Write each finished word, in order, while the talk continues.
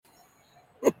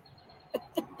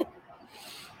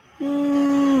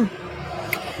You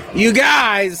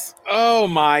guys, oh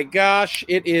my gosh,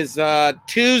 it is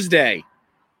Tuesday,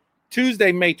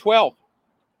 May 12th.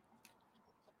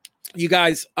 You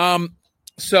guys,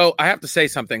 so I have to say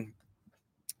something.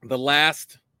 The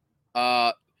last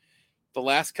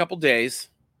couple days,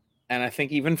 and I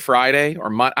think even Friday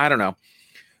or I don't know.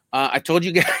 I told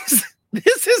you guys,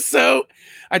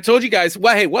 I told you guys,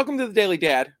 well, hey, welcome to the Daily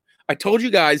Dad. I told you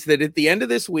guys that at the end of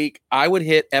this week, I would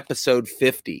hit episode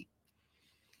 50.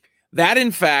 That,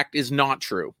 in fact, is not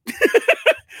true.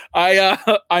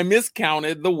 I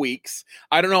miscounted the weeks.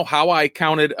 I don't know how I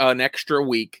counted an extra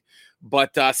week,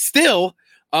 but still,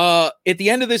 at the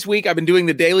end of this week, I've been doing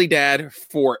the Daily Dad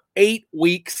for 8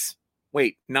 weeks.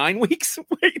 Wait, 9 weeks?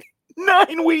 Wait,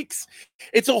 9 weeks.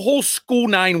 It's a whole school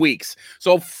 9 weeks.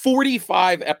 So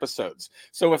 45 episodes.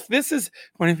 So if this is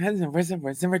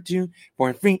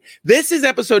this is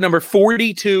episode number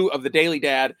 42 of the Daily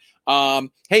Dad.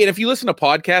 Hey, and if you listen to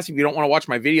podcasts, if you don't want to watch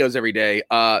my videos every day,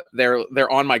 they're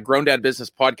on my Grown Dad Business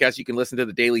podcast. You can listen to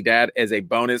the Daily Dad as a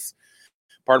bonus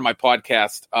part of my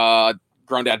podcast,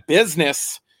 Grown Dad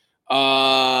Business.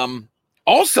 Also,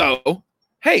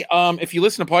 hey, if you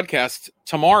listen to podcasts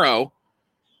tomorrow,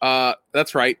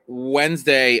 that's right,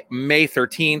 Wednesday, May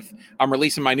 13th, I'm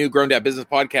releasing my new Grown Dad Business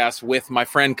podcast with my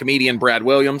friend comedian Brad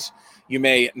Williams. You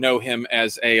may know him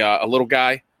as a little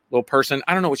guy. Little person.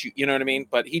 I don't know what you know what I mean,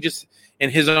 but he just, in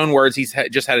his own words, he's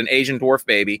just had an Asian dwarf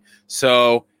baby.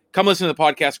 So come listen to the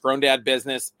podcast, Grown Dad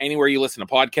Business, anywhere you listen to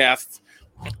podcasts.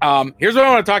 Here's what I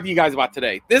want to talk to you guys about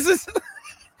today. This is,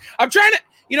 I'm trying to,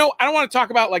 I don't want to talk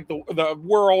about like the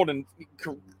world and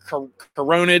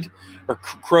coronid or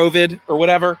crovid or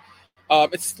whatever.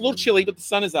 It's a little chilly, but the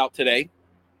sun is out today.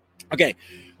 Okay.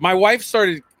 My wife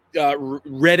started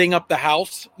redding up the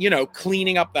house,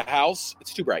 cleaning up the house.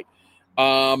 It's too bright.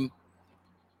 And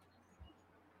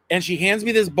she hands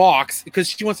me this box because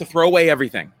she wants to throw away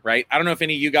everything, right? I don't know if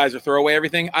any of you guys are throw away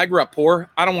everything. I grew up poor.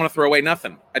 I don't want to throw away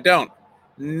nothing. I don't.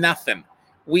 Nothing.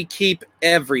 We keep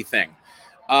everything.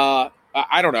 I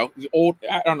don't know.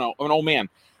 I'm an old man.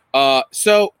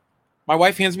 So my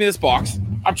wife hands me this box.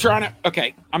 I'm trying to,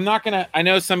 okay. I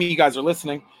know some of you guys are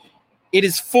listening. It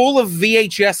is full of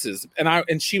VHSs.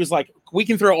 And she was like, we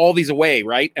can throw all these away,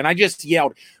 right? And I just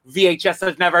yelled,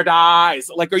 VHS never dies.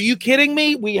 Like, are you kidding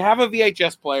me? We have a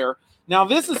VHS player. Now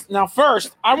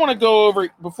first, I want to go over,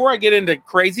 before I get into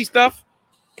crazy stuff,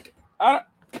 I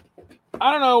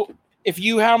don't know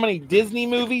how many Disney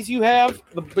movies you have,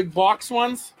 the big box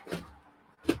ones.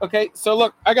 Okay, so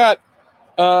look, we got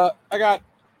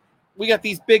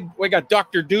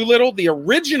Dr. Dolittle, the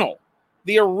original,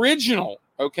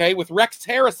 okay, with Rex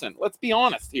Harrison. Let's be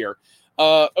honest here.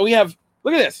 We have,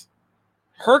 look at this,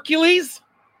 Hercules.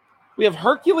 We have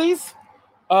Hercules.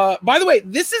 By the way,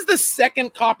 this is the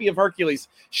second copy of Hercules.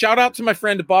 Shout out to my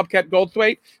friend Bobcat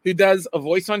Goldthwait, who does a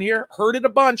voice on here. Heard it a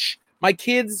bunch. My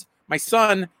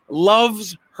son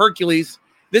loves Hercules.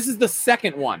 This is the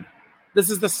second one.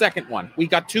 We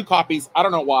got 2 copies. I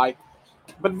don't know why,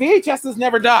 but VHSs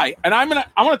never die. And I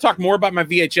want to talk more about my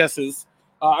VHSs.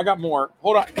 I got more.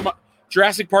 Hold on. Come on.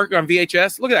 Jurassic Park on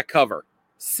VHS. Look at that cover.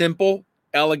 Simple,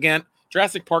 elegant.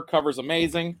 Jurassic Park cover is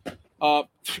amazing.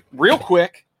 Real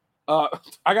quick, I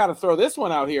got to throw this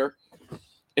one out here.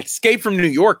 Escape from New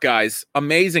York, guys.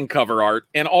 Amazing cover art,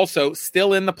 and also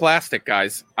still in the plastic,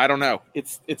 guys. I don't know.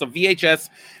 It's a VHS.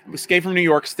 Escape from New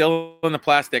York, still in the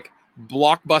plastic.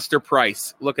 Blockbuster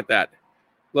price. Look at that.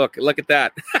 Look at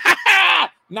that.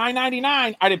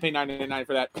 $9.99. I didn't pay $9.99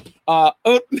 for that.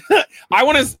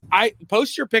 I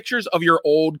post your pictures of your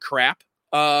old crap,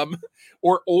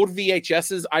 or old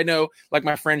VHSs. I know, like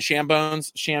my friend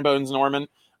Shambones Norman.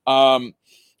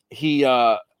 He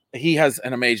has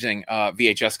an amazing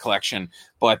VHS collection.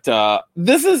 But I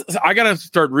gotta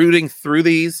start rooting through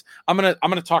these. I'm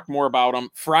gonna talk more about them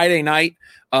Friday night.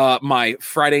 My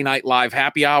Friday night live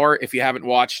happy hour. If you haven't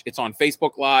watched, it's on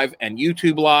Facebook Live and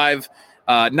YouTube Live.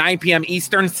 9 p.m.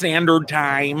 Eastern Standard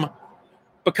Time.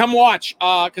 But come watch,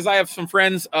 because I have some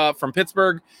friends from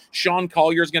Pittsburgh. Sean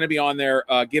Collier is going to be on there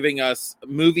giving us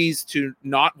movies to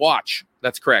not watch.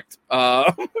 That's correct.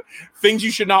 Things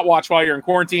you should not watch while you're in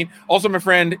quarantine. Also, my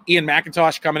friend Ian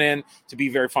McIntosh coming in to be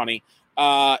very funny.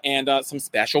 And some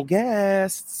special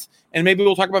guests. And maybe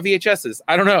we'll talk about VHSs.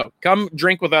 I don't know. Come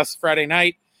drink with us Friday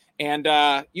night. And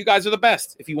you guys are the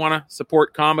best. If you want to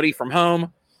support comedy from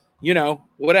home,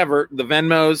 whatever, the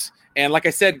Venmos. And like I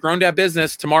said, Grown Dad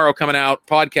Business tomorrow coming out,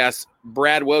 podcast,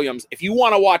 Brad Williams. If you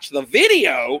want to watch the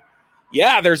video,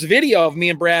 there's a video of me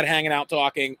and Brad hanging out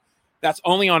talking. That's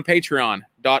only on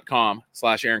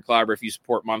patreon.com/Aaron Klauber if you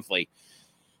support monthly.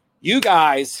 You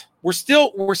guys, I'm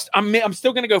still going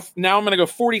to go. Now I'm going to go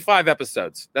 45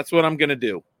 episodes. That's what I'm going to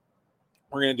do.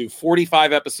 We're going to do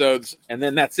 45 episodes, and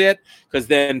then that's it. Because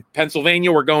then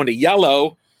Pennsylvania, we're going to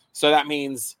yellow. So that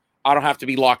means I don't have to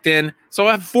be locked in. So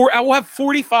I will have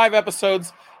 45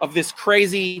 episodes of this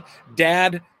crazy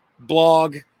dad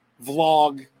blog,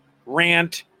 vlog,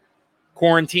 rant,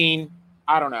 quarantine.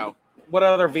 I don't know. What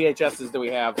other VHSs do we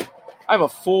have? I have a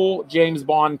full James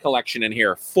Bond collection in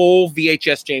here. Full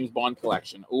VHS James Bond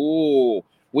collection. Ooh,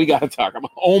 we got to talk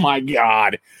about. Oh my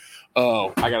God.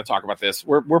 Oh, I got to talk about this.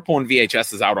 We're pulling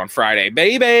VHSs out on Friday,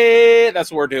 baby. That's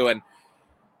what we're doing,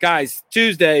 guys.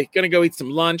 Tuesday, gonna go eat some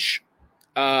lunch.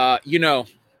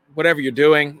 Whatever you're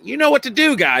doing, you know what to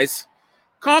do, guys.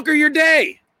 Conquer your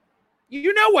day.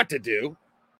 You know what to do.